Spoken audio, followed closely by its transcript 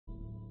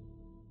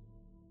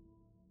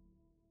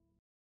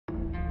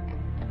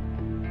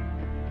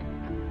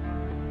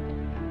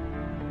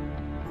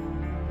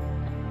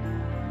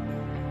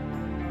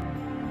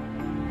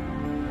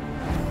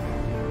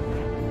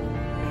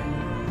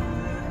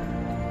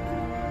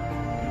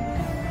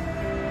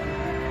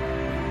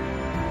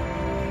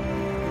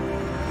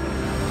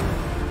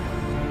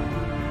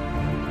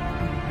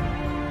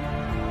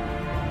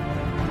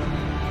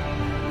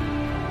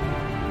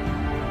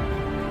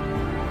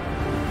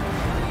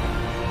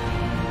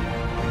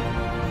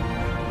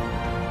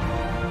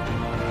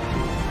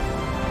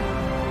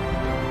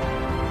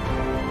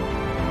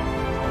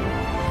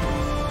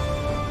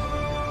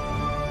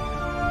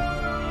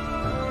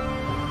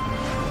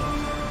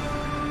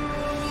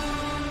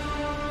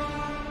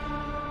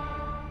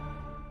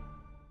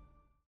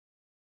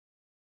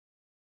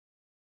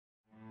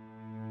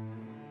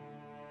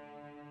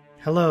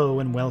Hello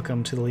and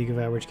welcome to the League of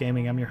Average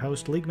Gaming. I'm your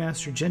host, League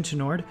Master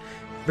Gentinord,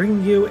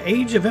 bringing you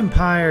Age of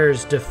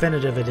Empires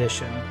Definitive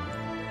Edition.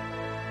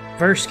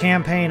 First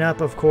campaign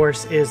up, of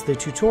course, is the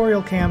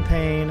tutorial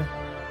campaign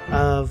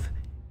of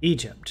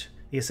Egypt,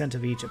 the Ascent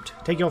of Egypt.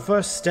 Take your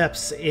first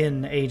steps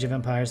in Age of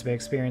Empires by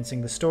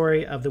experiencing the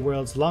story of the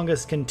world's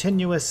longest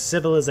continuous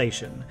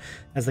civilization.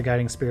 As the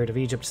guiding spirit of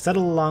Egypt,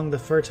 settle along the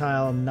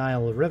fertile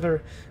Nile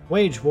River,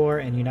 wage war,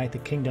 and unite the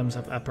kingdoms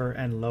of Upper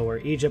and Lower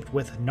Egypt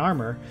with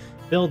Narmer,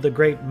 build the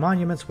great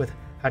monuments with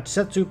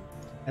Hatshepsut,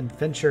 and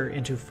venture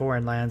into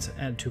foreign lands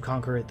and to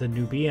conquer the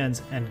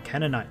Nubians and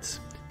Canaanites.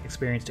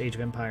 Experienced Age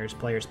of Empires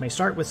players may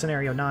start with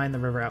Scenario 9, the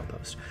River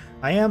Outpost.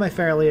 I am a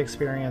fairly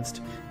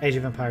experienced Age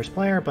of Empires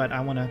player, but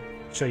I want to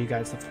show you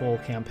guys the full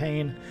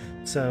campaign,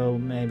 so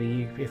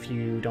maybe if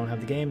you don't have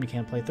the game, you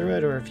can't play through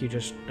it, or if you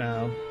just,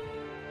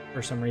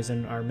 for some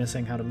reason, are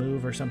missing how to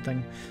move or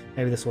something,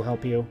 maybe this will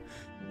help you.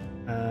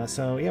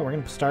 So yeah, we're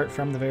going to start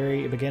from the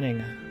very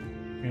beginning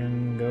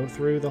and go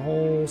through the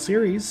whole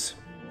series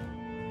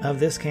of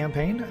this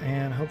campaign,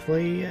 and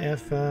hopefully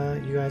if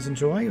you guys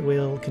enjoy,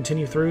 we'll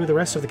continue through the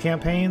rest of the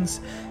campaigns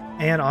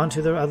and on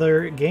to the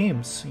other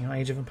games. You know,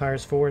 Age of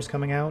Empires 4 is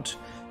coming out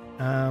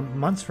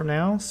months from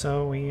now,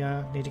 so we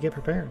need to get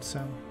prepared.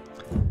 So,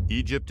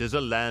 Egypt is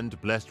a land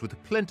blessed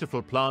with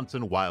plentiful plants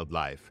and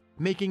wildlife,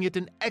 making it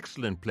an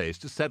excellent place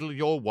to settle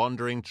your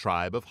wandering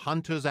tribe of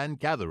hunters and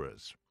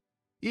gatherers.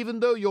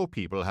 Even though your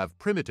people have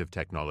primitive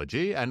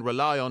technology and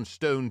rely on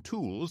stone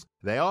tools,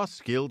 they are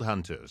skilled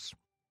hunters.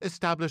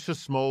 Establish a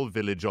small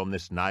village on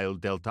this Nile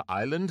Delta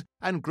island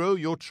and grow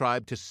your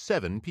tribe to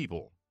 7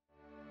 people.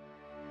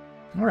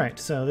 Alright,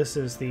 so this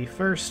is the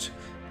first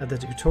of the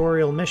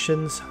tutorial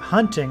missions,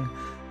 Hunting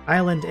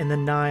Island in the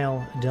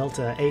Nile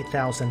Delta,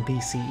 8000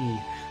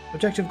 BCE.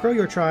 Objective, grow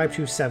your tribe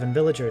to 7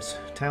 villagers.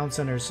 Town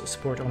centers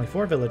support only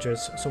 4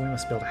 villagers, so we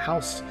must build a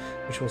house,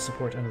 which will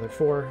support another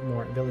 4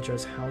 more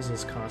villagers.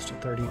 Houses cost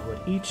 30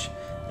 wood each,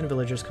 and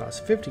villagers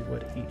cost 50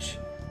 wood each.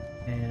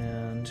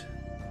 And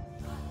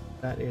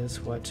that is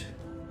what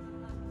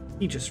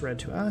he just read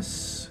to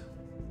us.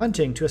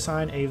 Hunting, to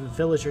assign a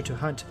villager to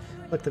hunt,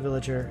 click the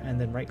villager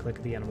and then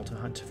right-click the animal to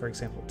hunt. For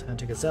example, to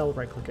hunt a gazelle,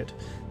 right-click it.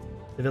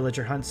 The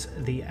villager hunts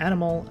the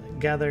animal,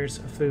 gathers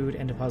food,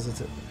 and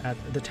deposits it at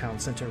the town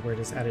center where it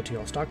is added to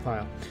your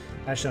stockpile,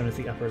 as shown at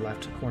the upper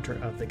left corner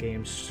of the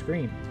game's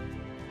screen.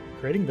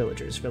 Creating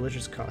villagers.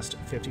 Villagers cost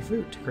 50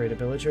 food. To create a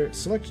villager,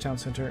 select town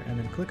center and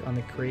then click on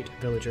the Create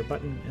Villager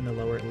button in the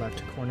lower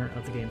left corner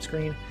of the game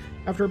screen.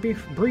 After a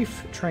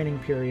brief training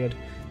period,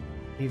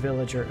 the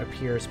villager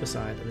appears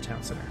beside the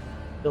town center.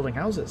 Building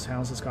houses.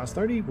 Houses cost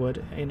 30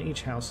 wood, and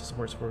each house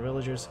supports 4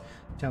 villagers.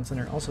 Town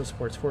center also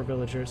supports 4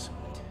 villagers.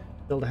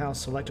 Build a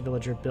house, select a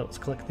villager,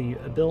 click the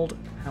Build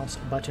House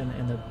button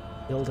in the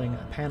building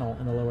panel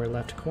in the lower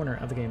left corner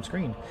of the game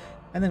screen,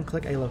 and then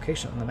click a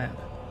location on the map.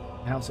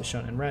 The house is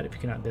shown in red if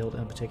you cannot build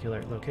in a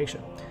particular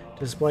location. To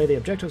display the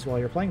objectives while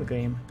you're playing the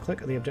game,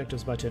 click the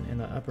Objectives button in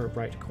the upper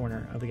right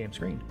corner of the game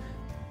screen.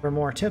 For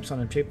more tips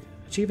on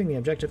achieving the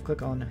objective,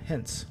 click on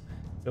Hints.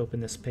 To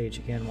open this page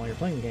again while you're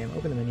playing the game,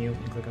 open the menu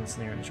and click on the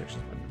Scenario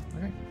Instructions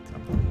button. Okay, so.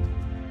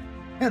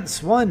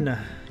 Hence 1.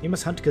 You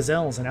must hunt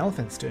gazelles and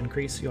elephants to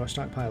increase your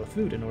stockpile of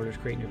food in order to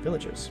create new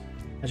villages.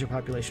 As your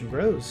population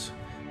grows,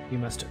 you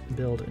must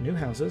build new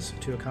houses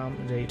to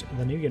accommodate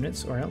the new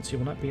units, or else you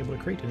will not be able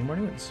to create any more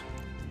new ones.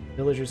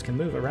 Villagers can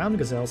move around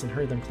gazelles and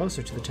herd them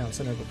closer to the town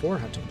center before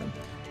hunting them.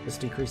 This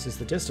decreases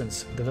the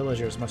distance the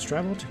villagers must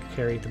travel to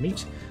carry the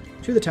meat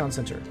to the town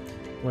center,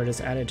 where it is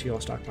added to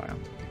your stockpile.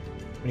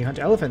 When you hunt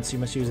elephants, you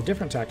must use a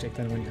different tactic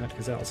than when you hunt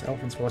gazelles.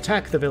 Elephants will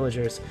attack the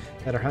villagers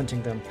that are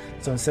hunting them,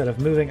 so instead of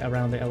moving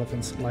around the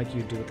elephants like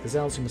you do with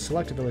gazelles, you must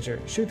select a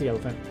villager, shoot the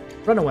elephant,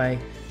 run away,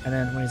 and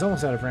then when he's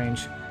almost out of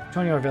range,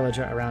 turn your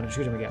villager around and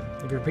shoot him again.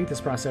 If you repeat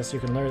this process, you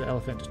can lure the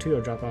elephant to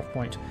a drop-off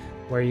point,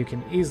 where you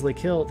can easily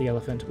kill the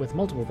elephant with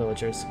multiple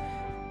villagers,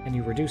 and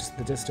you reduce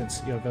the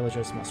distance your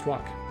villagers must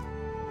walk.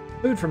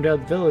 Food from dead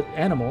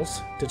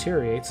animals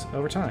deteriorates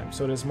over time,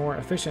 so it is more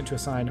efficient to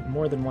assign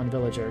more than 1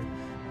 villager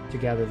to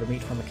gather the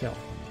meat from a kill.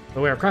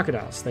 Beware of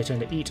crocodiles. They tend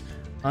to eat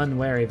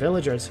unwary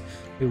villagers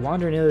who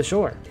wander near the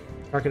shore.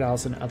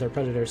 Crocodiles and other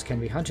predators can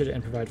be hunted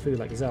and provide food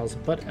like gazelles,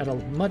 but at a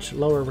much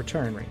lower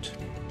return rate.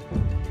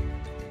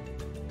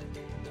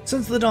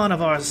 Since the dawn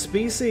of our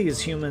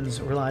species,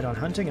 humans relied on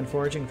hunting and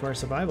foraging for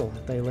survival.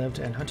 They lived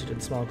and hunted in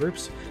small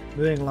groups,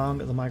 moving along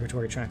the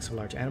migratory tracks of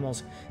large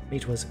animals.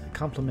 Meat was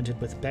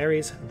complemented with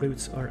berries,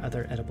 roots, or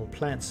other edible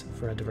plants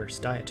for a diverse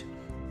diet.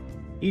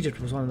 Egypt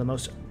was one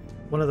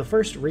of the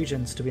first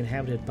regions to be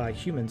inhabited by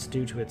humans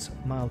due to its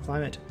mild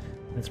climate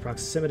and its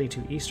proximity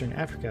to eastern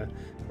Africa,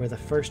 where the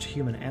first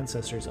human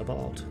ancestors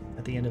evolved.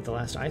 At the end of the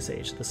last ice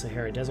age, the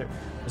Sahara Desert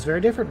was very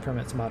different from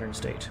its modern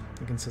state.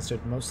 It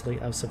consisted mostly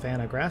of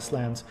savanna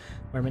grasslands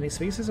where many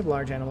species of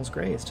large animals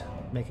grazed,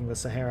 making the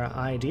Sahara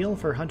ideal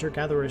for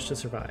hunter-gatherers to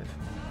survive.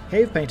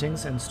 Cave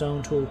paintings and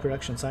stone tool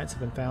production sites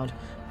have been found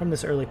from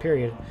this early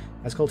period,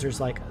 as cultures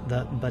like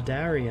the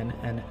Badarian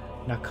and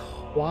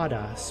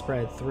Nakwada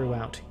spread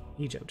throughout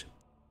Egypt.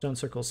 Stone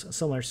circles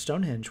similar to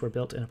Stonehenge were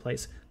built in a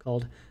place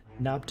called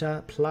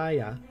Nabta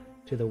Playa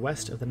to the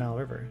west of the Nile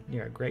River,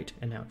 near a great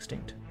and now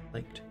extinct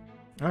lake.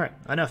 Alright,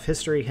 enough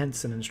history,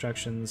 hints, and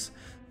instructions.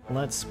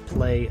 Let's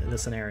play the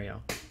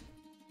scenario.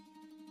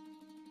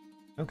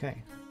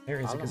 Okay, there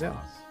is a gazelle.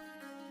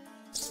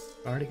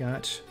 Already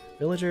got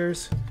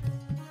villagers.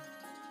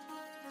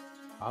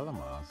 Oh no,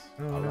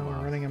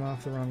 we're running him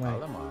off the wrong way.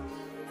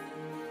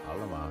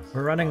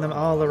 We're running them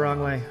all the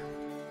wrong way.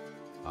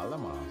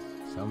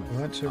 We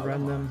want to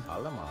run them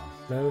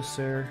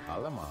closer.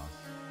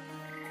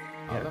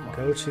 Yeah,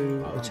 go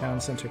to the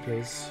town center,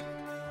 please.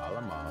 I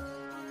don't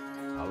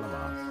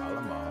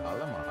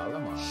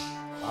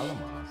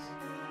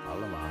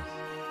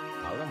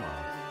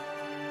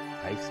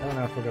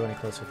know if we'll go any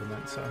closer than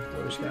that, so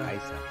we're just gonna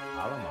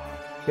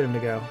get him to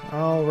go.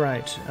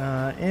 Alright,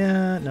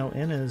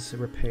 in is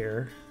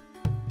repair.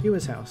 Q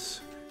is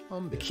house.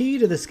 The key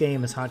to this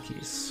game is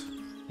hotkeys.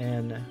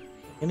 And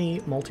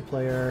any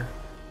multiplayer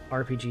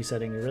RPG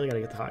setting, you really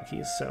gotta get the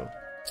hotkeys, so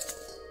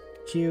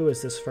Q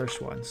is this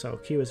first one. So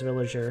Q is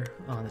villager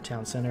on the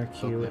town center.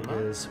 Q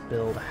is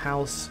build a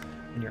house,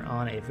 and you're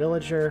on a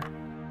villager.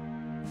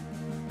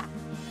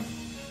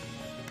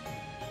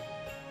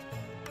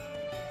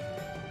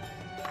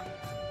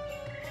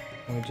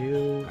 Can we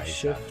do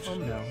shift?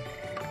 No.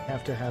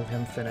 Have to have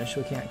him finish.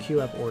 We can't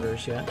queue up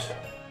orders yet.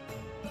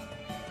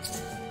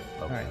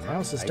 Alright, the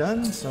house is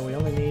done, so we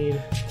only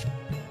need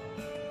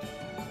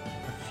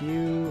a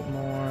few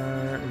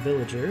more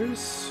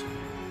villagers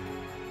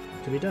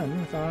to be done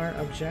with our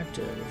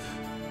objective.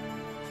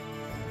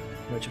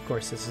 Which, of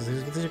course, these are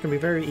going to be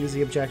very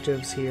easy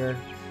objectives here.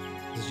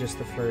 This is just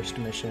the first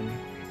mission.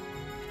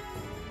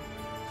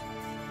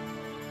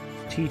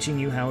 Teaching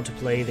you how to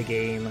play the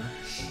game.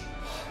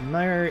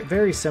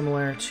 Very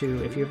similar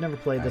to, if you've never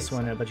played this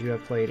one, but you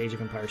have played Age of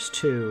Empires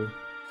 2,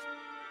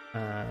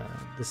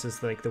 this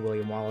is like the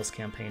William Wallace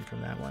campaign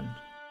from that one.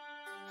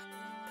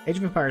 Age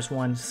of Empires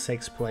 1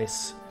 takes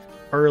place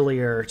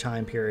earlier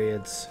time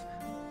periods,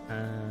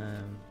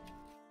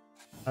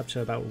 up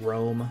to about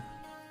Rome,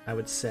 I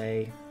would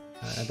say.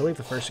 I believe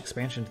the first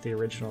expansion to the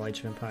original Age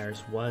of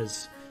Empires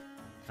was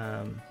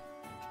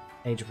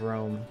Age of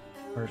Rome,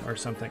 or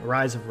something.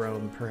 Rise of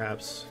Rome,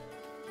 perhaps.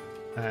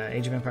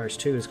 Age of Empires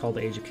 2 is called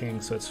the Age of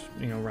Kings, so it's,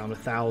 you know, around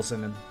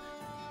 1000 and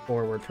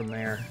forward from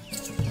there.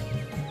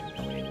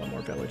 And we need one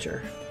more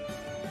villager.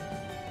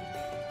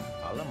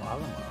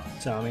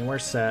 So, I mean, we're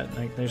set.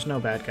 Like, there's no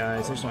bad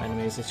guys, there's no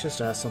enemies, it's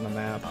just us on the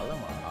map.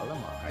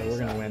 So we're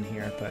gonna win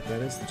here, but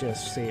that is the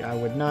gist. See, I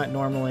would not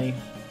normally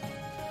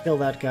kill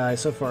that guy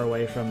so far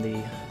away from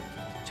the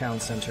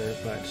town center,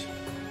 but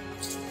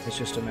it's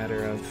just a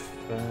matter of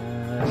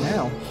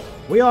now.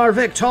 We are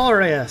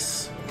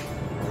victorious!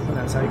 And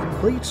that's how you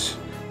complete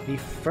the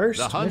first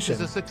mission. The hunt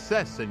is a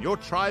success and your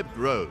tribe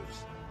grows.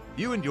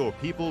 You and your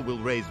people will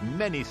raise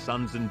many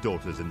sons and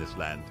daughters in this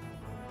land.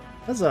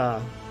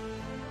 Huzzah!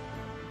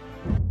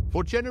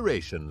 For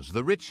generations,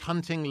 the rich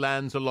hunting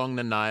lands along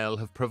the Nile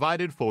have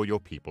provided for your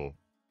people.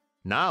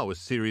 Now a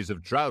series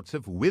of droughts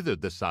have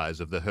withered the size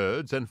of the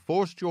herds and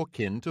forced your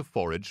kin to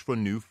forage for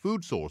new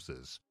food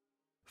sources.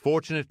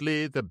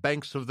 Fortunately, the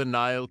banks of the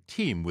Nile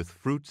teem with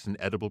fruits and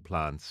edible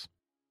plants.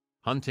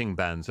 Hunting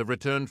bands have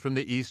returned from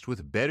the east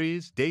with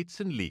berries, dates,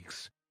 and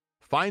leeks.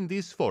 Find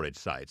these forage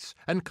sites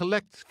and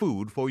collect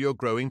food for your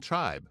growing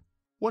tribe.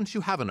 Once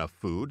you have enough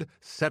food,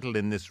 settle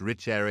in this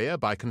rich area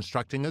by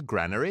constructing a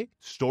granary,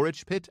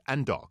 storage pit,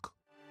 and dock.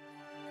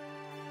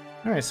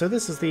 Alright, so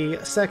this is the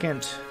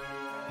second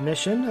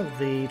mission of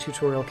the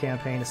tutorial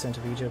campaign, Ascent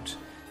of Egypt.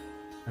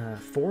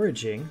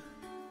 Foraging,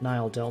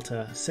 Nile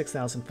Delta,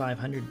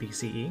 6500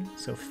 BCE,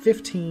 so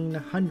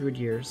 1500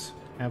 years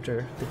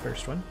after the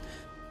first one.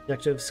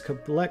 Objectives: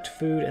 collect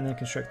food and then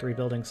construct 3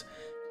 buildings.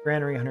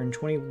 Granary,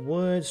 120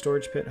 wood.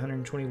 Storage pit,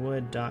 120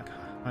 wood. Dock,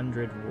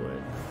 100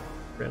 wood.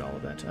 Read all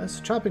of that to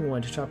us. Chopping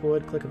wood. To chop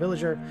wood, click a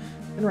villager,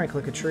 then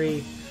right-click a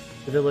tree.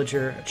 The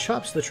villager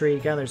chops the tree,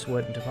 gathers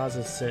wood, and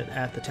deposits it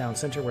at the town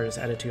center, where it is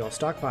added to your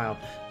stockpile,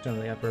 shown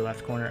in the upper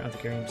left corner of the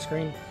game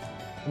screen.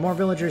 The more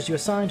villagers you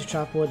assign to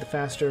chop wood, the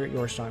faster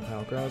your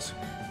stockpile grows.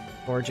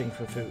 Foraging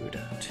for food.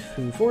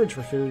 To forage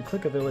for food,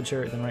 click a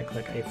villager, then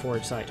right-click a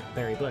forage site.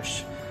 Berry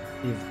bush.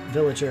 The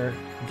villager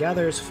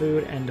gathers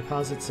food and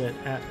deposits it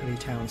at the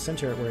town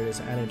center, where it is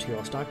added to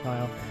your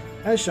stockpile,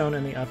 as shown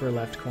in the upper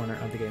left corner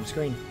of the game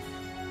screen.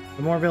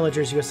 The more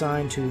villagers you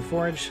assign to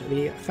forage,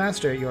 the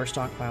faster your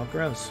stockpile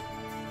grows.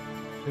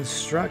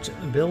 Construct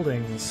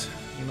buildings.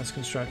 You must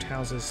construct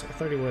houses,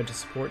 30 wood to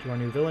support your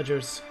new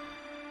villagers.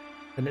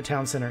 In the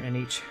town center, in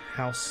each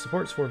house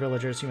supports 4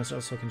 villagers. You must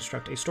also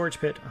construct a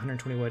storage pit,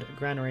 120 wood,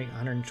 granary,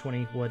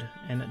 120 wood,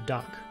 and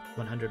dock,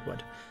 100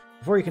 wood.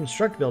 Before you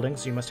construct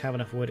buildings, you must have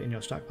enough wood in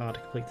your stockpile to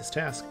complete this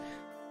task.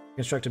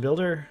 Construct a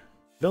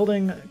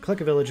building,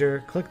 click a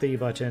villager, click the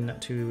button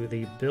of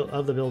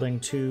the building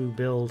to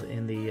build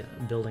in the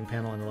building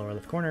panel in the lower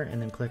left corner,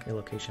 and then click a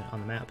location on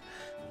the map.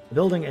 The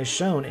building is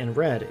shown in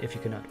red if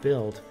you cannot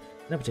build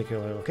in a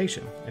particular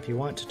location. If you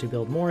want to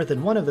build more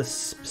than one of the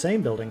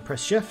same building,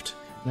 press Shift,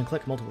 and then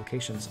click multiple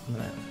locations on the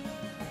map.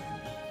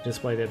 To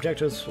display the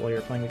objectives while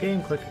you're playing the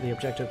game, click the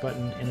objective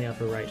button in the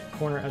upper right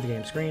corner of the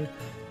game screen.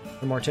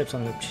 For more tips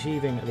on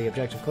achieving the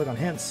objective, click on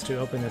Hints to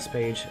open this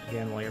page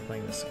again while you're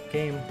playing this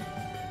game.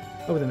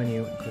 Open the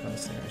menu and click on the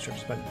scenario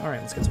instructions button.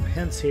 Alright, let's get some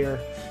hints here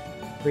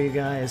for you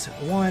guys.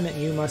 1.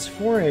 You must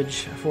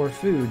forage for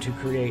food to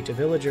create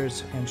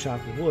villagers and chop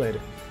wood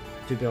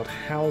to build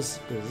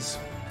houses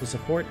to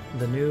support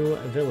the new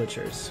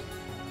villagers.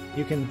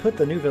 You can put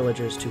the new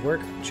villagers to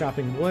work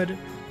chopping wood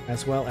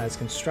as well as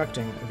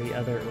constructing the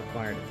other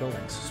required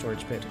buildings,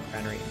 storage pit,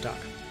 granary, and dock.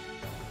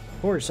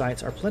 Forage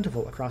sites are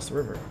plentiful across the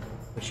river,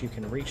 which you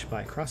can reach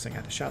by crossing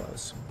at the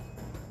shallows.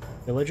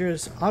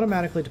 Villagers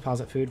automatically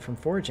deposit food from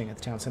foraging at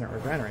the town center or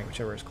granary,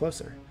 whichever is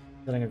closer.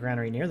 Building a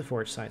granary near the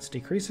forage sites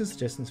decreases the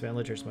distance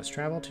villagers must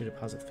travel to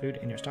deposit food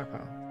in your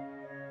stockpile.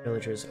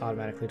 Villagers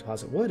automatically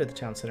deposit wood at the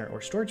town center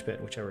or storage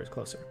pit, whichever is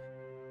closer.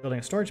 Building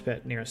a storage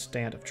pit near a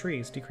stand of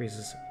trees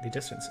decreases the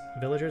distance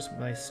villagers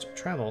must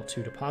travel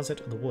to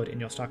deposit the wood in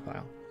your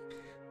stockpile.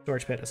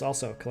 Storage pit is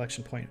also a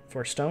collection point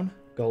for stone,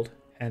 gold,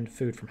 and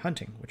food from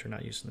hunting, which are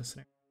not used in this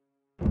scenario.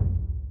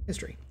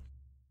 History.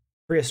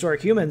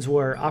 Prehistoric humans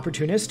were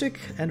opportunistic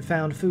and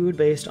found food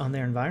based on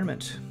their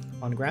environment.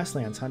 On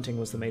grasslands, hunting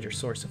was the major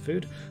source of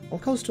food, while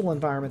coastal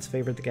environments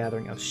favored the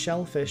gathering of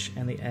shellfish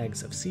and the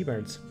eggs of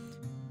seabirds.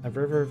 A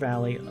river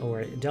valley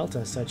or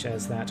delta such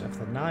as that of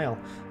the Nile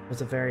was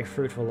a very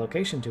fruitful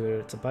location due to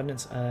its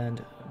abundance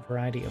and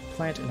variety of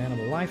plant and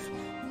animal life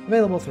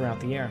available throughout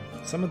the year.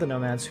 Some of the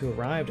nomads who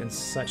arrived in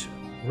such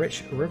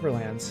rich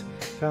riverlands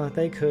found that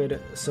they could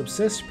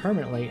subsist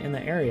permanently in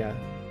the area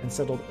and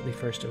settled the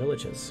first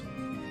villages.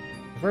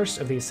 The first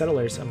of these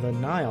settlers of the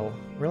Nile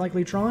were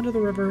likely drawn to the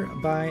river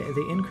by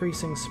the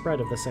increasing spread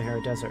of the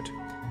Sahara Desert.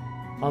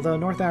 Although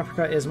North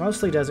Africa is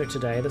mostly desert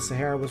today, the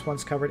Sahara was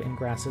once covered in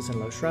grasses and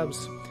low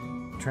shrubs.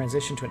 The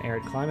transition to an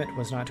arid climate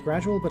was not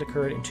gradual but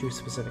occurred in 2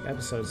 specific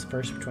episodes.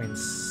 First, between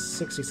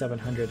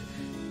 6,700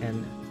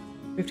 and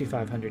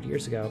 5,500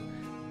 years ago,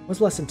 was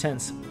less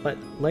intense, but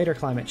later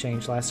climate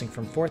change lasting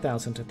from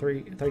 4,000 to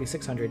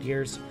 3,600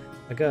 years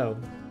ago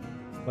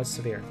was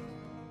severe.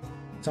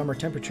 Summer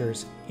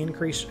temperatures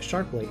increased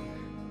sharply,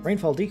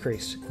 rainfall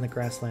decreased, and the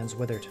grasslands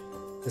withered.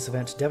 This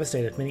event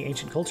devastated many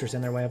ancient cultures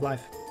and their way of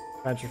life.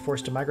 Tribes were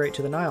forced to migrate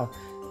to the Nile,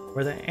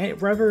 where the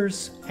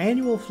river's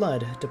annual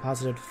flood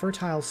deposited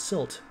fertile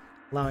silt,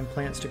 allowing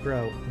plants to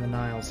grow in the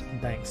Nile's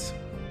banks.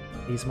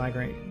 These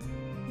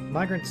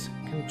migrants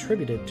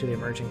contributed to the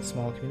emerging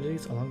small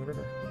communities along the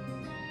river.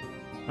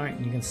 Alright,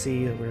 you can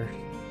see that we're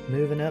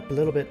moving up a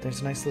little bit.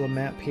 There's a nice little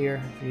map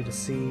here for you to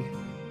see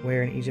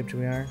where in Egypt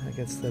we are. I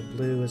guess the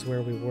blue is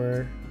where we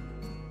were.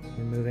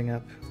 We're moving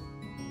up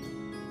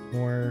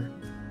more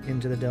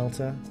into the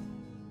delta.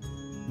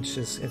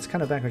 It's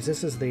kind of backwards.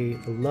 This is the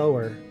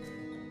lower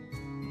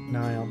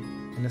Nile,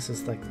 and this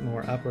is like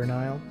more upper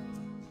Nile,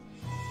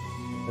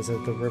 as the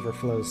river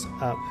flows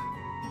up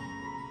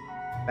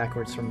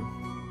backwards from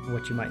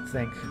what you might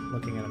think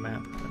looking at a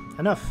map. But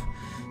enough.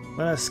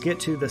 Let us get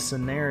to the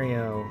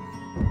scenario.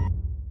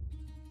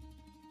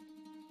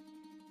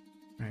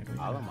 Alright, we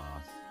gotta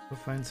go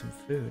find some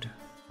food.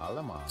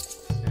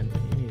 And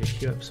you need to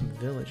queue up some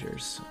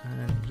villagers.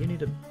 And you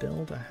need to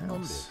build a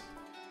house.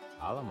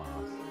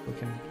 We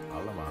can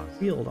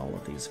field all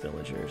of these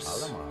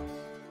villagers.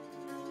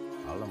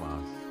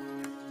 Not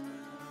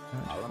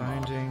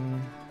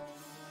finding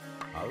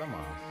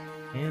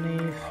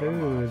any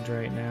food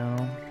right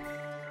now.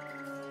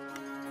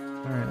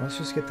 Alright, let's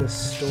just get this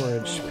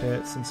storage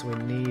pit since we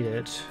need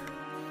it.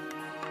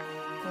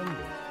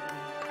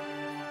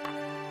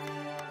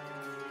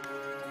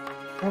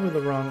 Probably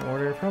the wrong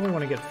order. Probably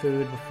want to get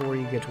food before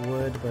you get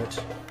wood,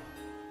 but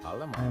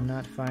I'm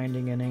not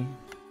finding any.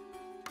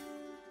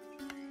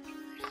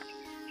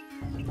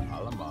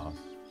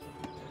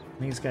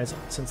 These guys,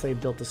 since they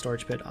built the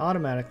storage pit,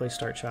 automatically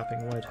start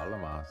chopping wood.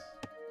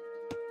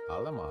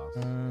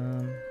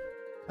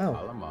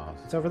 Oh,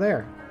 it's over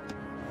there.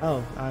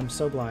 Oh, I'm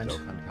so blind.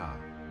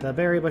 The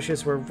berry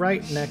bushes were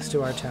right next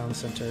to our town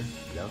center.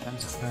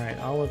 Alright,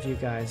 all of you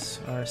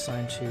guys are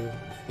assigned to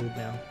food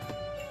now.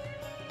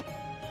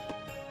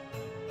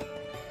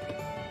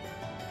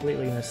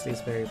 Completely missed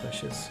these berry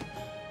bushes.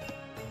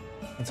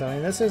 And so, I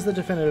mean, this is the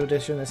definitive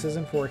edition. This is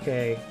in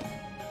 4K,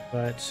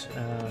 but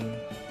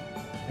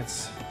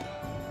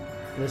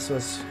this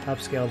was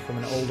upscaled from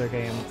an older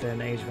game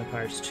than Age of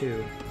Empires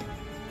 2.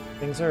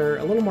 Things are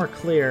a little more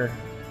clear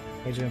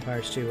Age of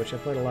Empires 2, which I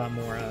played a lot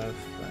more of,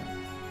 but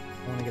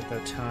I want to get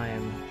the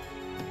time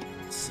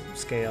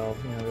scale,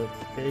 you know,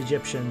 the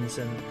Egyptians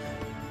and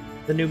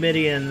the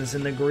Numidians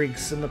and the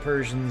Greeks and the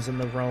Persians and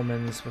the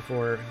Romans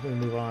before we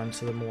move on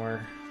to the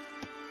more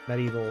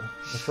medieval,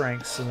 the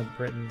Franks and the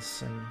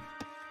Britons and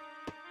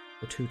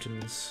the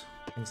Teutons,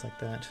 things like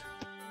that.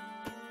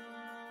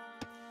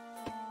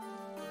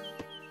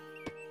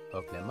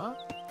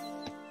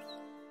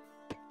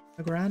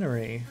 A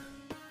granary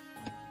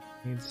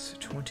needs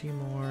 20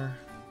 more,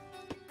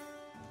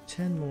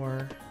 10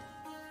 more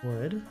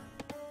wood.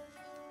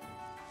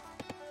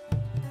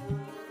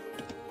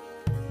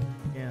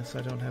 Yeah, Yes,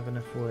 I don't have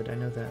enough wood. I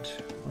know that.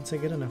 Once I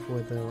get enough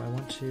wood, though, I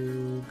want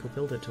to go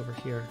build it over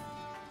here.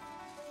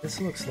 This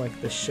looks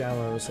like the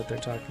shallows that they're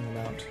talking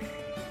about.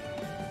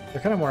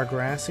 They're kind of more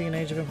grassy in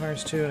Age of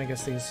Empires 2, and I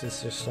guess these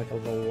is just like a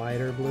little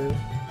lighter blue.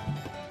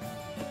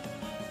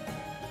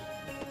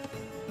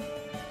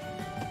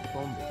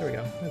 There we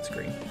go. That's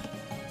green.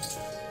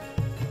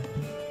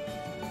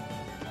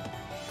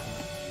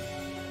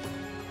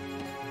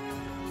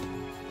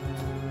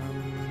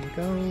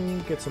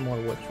 Go get some more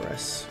wood for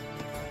us.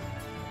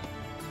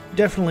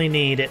 Definitely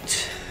need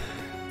it.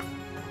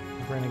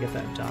 We're gonna get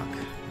that dock.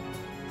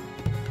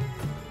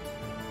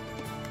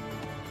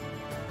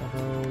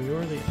 Although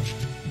you're the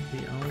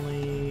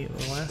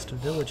last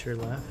villager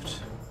left.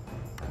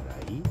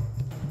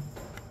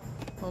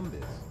 Well,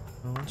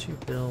 why don't you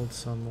build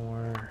some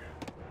more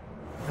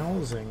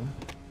housing?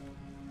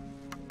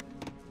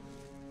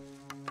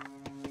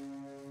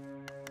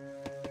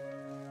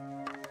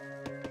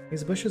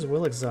 These bushes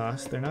will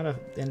exhaust. They're not an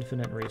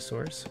infinite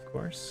resource, of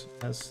course,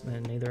 as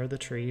neither are the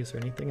trees or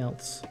anything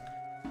else.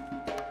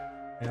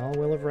 They all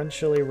will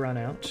eventually run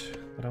out,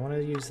 but I want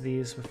to use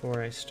these before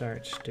I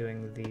start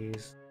doing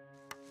these.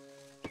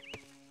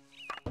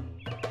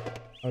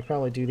 I would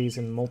probably do these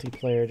in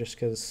multiplayer just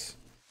because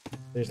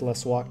there's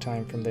less walk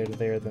time from there to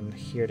there than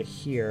here to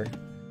here.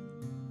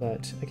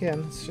 But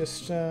again, it's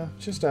just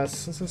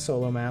us. It's a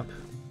solo map.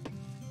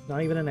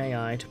 Not even an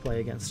AI to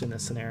play against in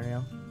this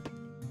scenario.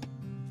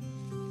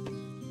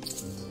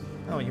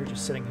 Oh, you're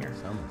just sitting here.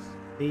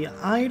 The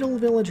idle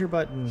villager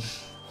button.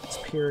 It's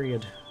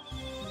period.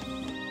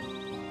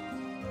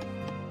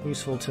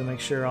 Useful to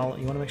make sure you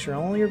want to make sure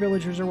all your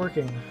villagers are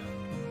working.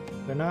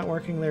 If they're not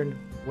working, they're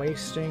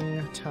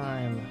wasting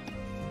time.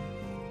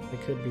 They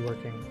could be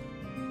working.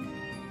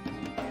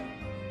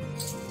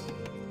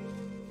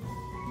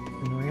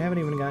 And we haven't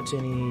even got to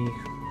any...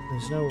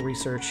 There's no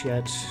research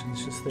yet.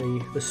 It's just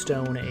the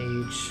Stone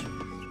Age.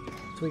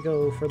 So we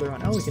go further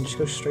on. Oh, we can just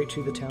go straight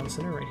to the town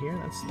center right here.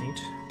 That's neat.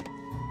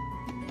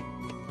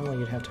 Only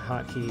you'd have to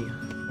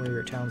hotkey where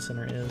your town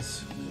center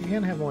is. You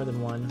can have more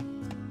than one.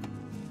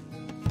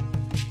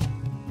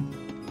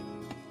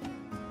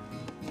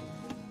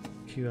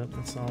 Queue up,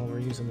 that's all we're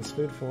using this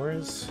food for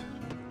is...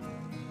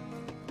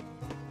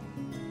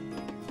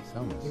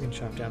 You can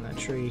chop down that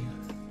tree.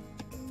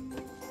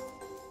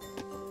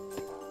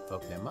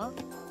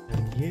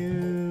 And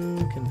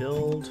you can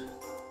build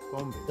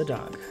the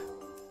dock.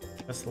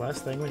 That's the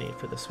last thing we need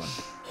for this one.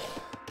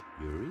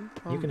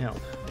 You can help.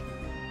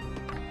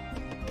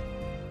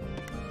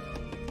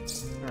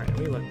 Alright,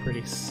 we look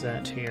pretty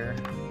set here.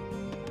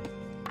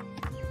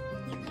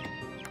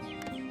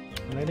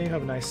 And I do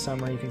have a nice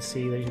summary. You can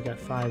see that you've got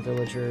 5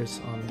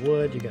 villagers on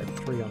wood, you've got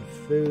 3 on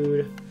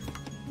food,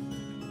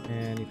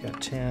 and you've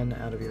got 10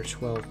 out of your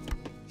 12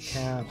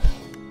 cap.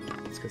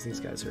 It's because these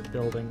guys are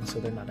building, so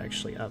they're not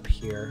actually up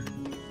here.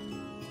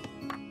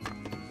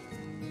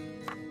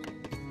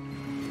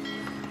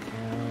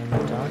 And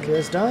the dock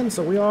is done,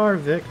 so we are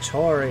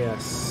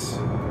victorious.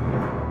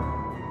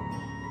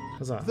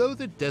 Huzzah. Though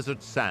the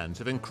desert sands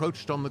have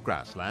encroached on the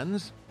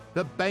grasslands,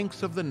 the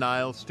banks of the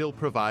Nile still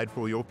provide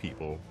for your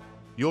people.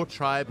 Your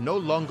tribe no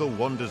longer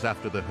wanders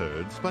after the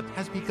herds, but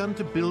has begun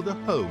to build a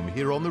home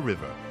here on the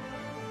river.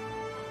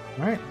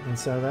 Alright, and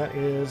so that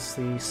is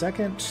the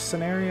second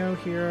scenario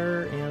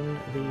here in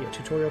the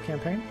tutorial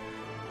campaign.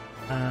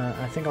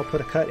 I think I'll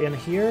put a cut in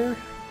here,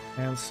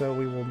 and so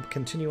we will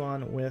continue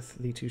on with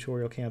the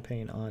tutorial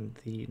campaign on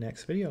the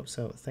next video.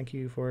 So thank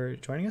you for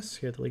joining us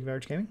here at the League of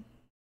Average Gaming.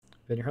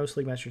 I've been your host,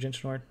 League Master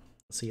Genshinord.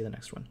 I'll see you in the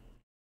next one.